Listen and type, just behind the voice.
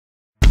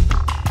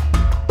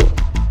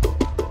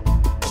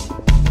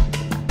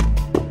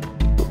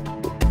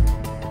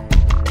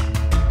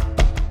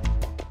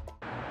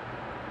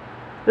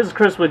This is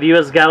Chris with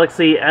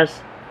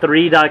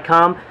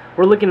usGalaxyS3.com.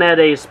 We're looking at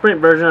a Sprint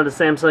version of the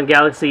Samsung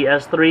Galaxy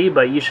S3,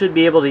 but you should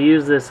be able to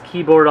use this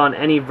keyboard on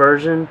any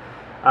version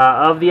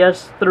of the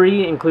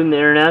S3, including the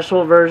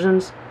international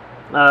versions.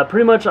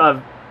 Pretty much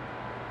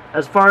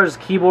as far as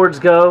keyboards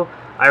go,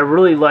 I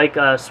really like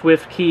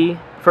SwiftKey.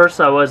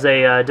 First I was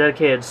a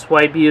dedicated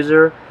swipe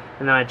user,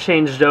 and then I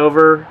changed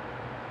over.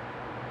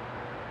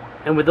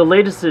 And with the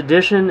latest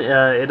edition,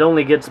 it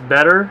only gets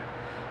better.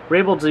 We're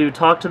able to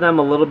talk to them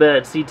a little bit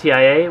at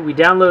CTIA. We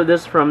downloaded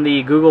this from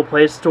the Google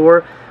Play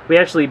Store. We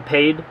actually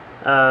paid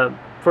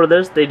for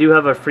this. They do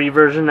have a free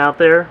version out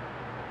there.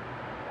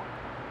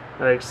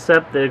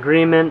 Accept the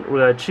agreement.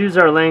 We're going to choose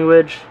our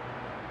language.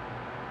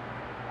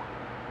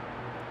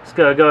 Just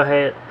go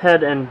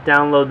ahead and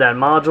download that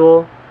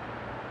module.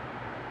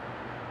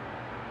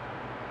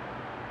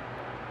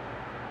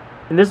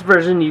 In this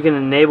version, you can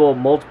enable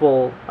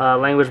multiple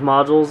language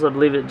modules. I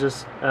believe it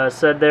just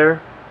said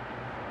there.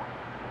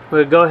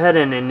 We'll go ahead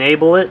and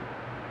enable it.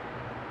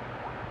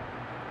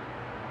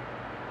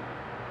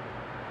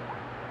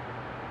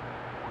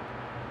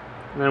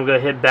 And then we're going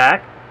to hit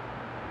back.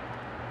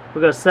 We're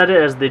going to set it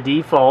as the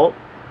default.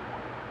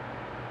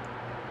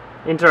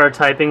 Enter our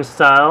typing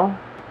style,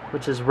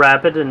 which is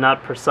rapid and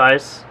not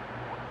precise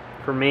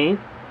for me.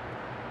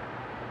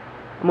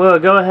 I'm going to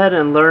go ahead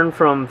and learn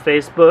from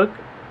Facebook.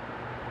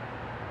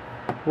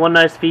 One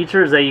nice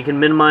feature is that you can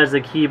minimize the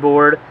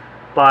keyboard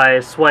by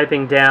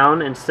swiping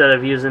down instead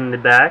of using the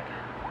back.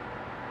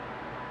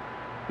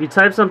 If you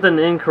type something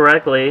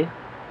incorrectly,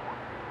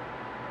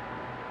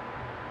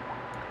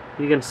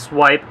 you can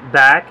swipe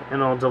back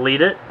and it'll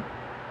delete it.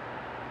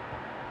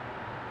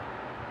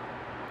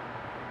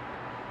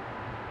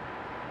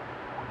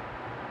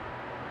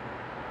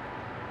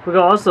 We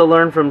can also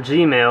learn from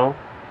Gmail.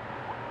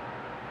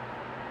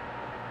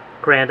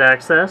 Grant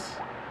access.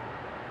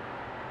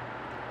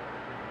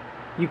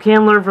 You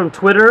can learn from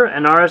Twitter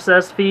and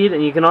RSS feed,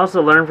 and you can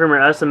also learn from your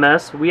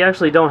SMS. We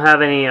actually don't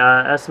have any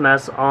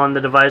SMS on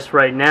the device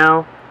right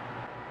now.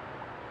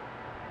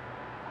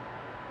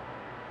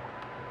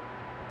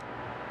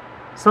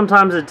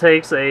 Sometimes it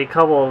takes a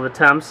couple of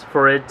attempts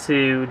for it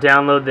to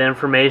download the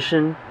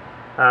information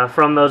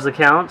from those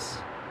accounts.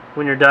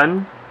 When you're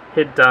done,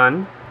 hit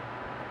done.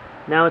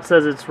 Now it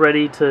says it's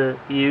ready to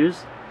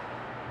use.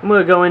 I'm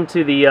going to go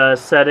into the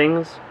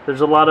settings.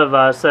 There's a lot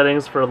of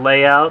settings for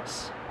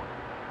layouts,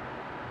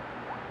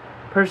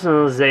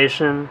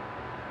 personalization,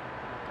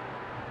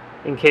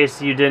 in case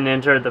you didn't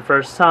enter it the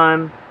first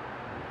time.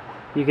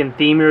 You can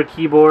theme your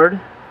keyboard,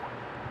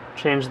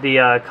 change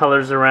the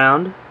colors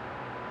around.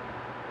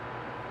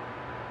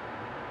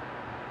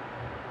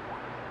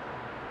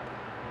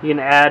 You can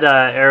add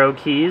arrow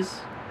keys.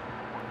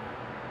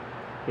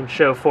 You can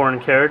show foreign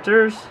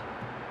characters.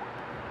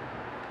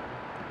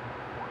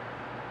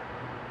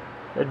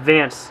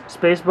 Advanced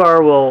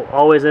spacebar will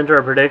always enter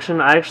a prediction.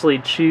 I actually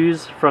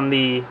choose from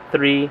the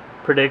 3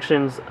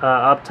 predictions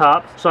up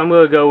top, so I'm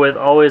going to go with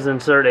always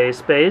insert a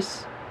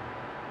space.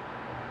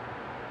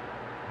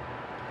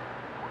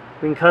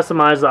 We can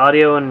customize the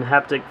audio and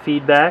haptic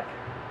feedback.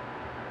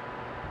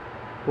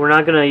 We're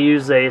not going to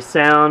use a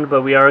sound,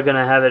 but we are going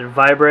to have it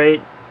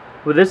vibrate.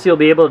 With this, you'll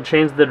be able to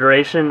change the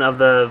duration of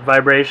the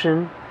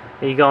vibration,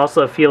 and you can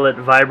also feel it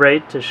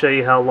vibrate to show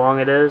you how long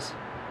it is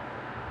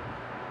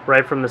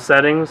right from the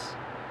settings,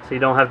 so you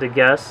don't have to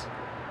guess.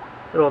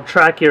 It'll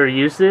track your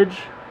usage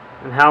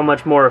and how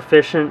much more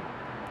efficient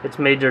it's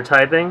made your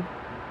typing.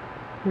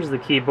 Here's the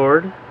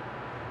keyboard.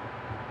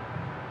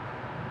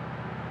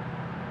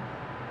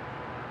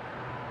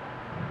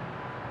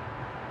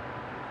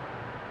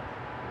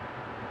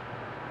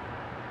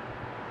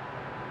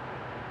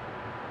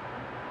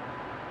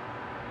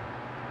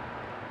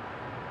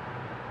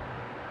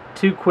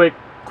 Two quick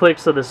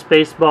clicks of the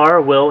space bar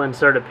will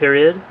insert a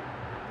period.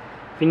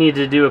 If you need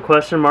to do a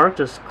question mark,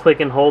 just click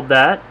and hold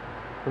that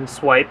and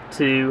swipe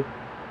to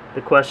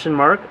the question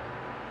mark.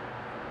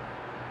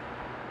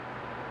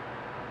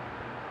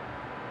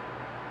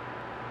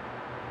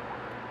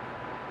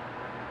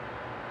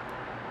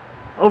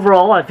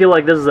 Overall, I feel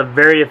like this is a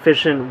very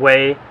efficient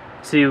way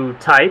to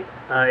type.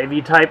 If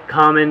you type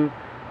common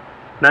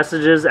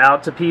messages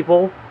out to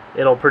people,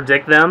 it'll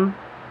predict them.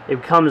 It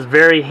becomes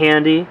very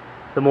handy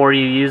the more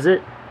you use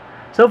it.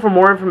 So for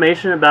more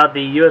information about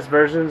the US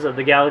versions of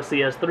the Galaxy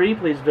S3,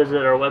 please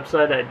visit our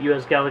website at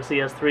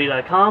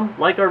usGalaxyS3.com,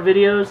 like our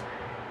videos,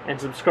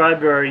 and subscribe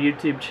to our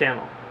YouTube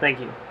channel.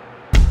 Thank you.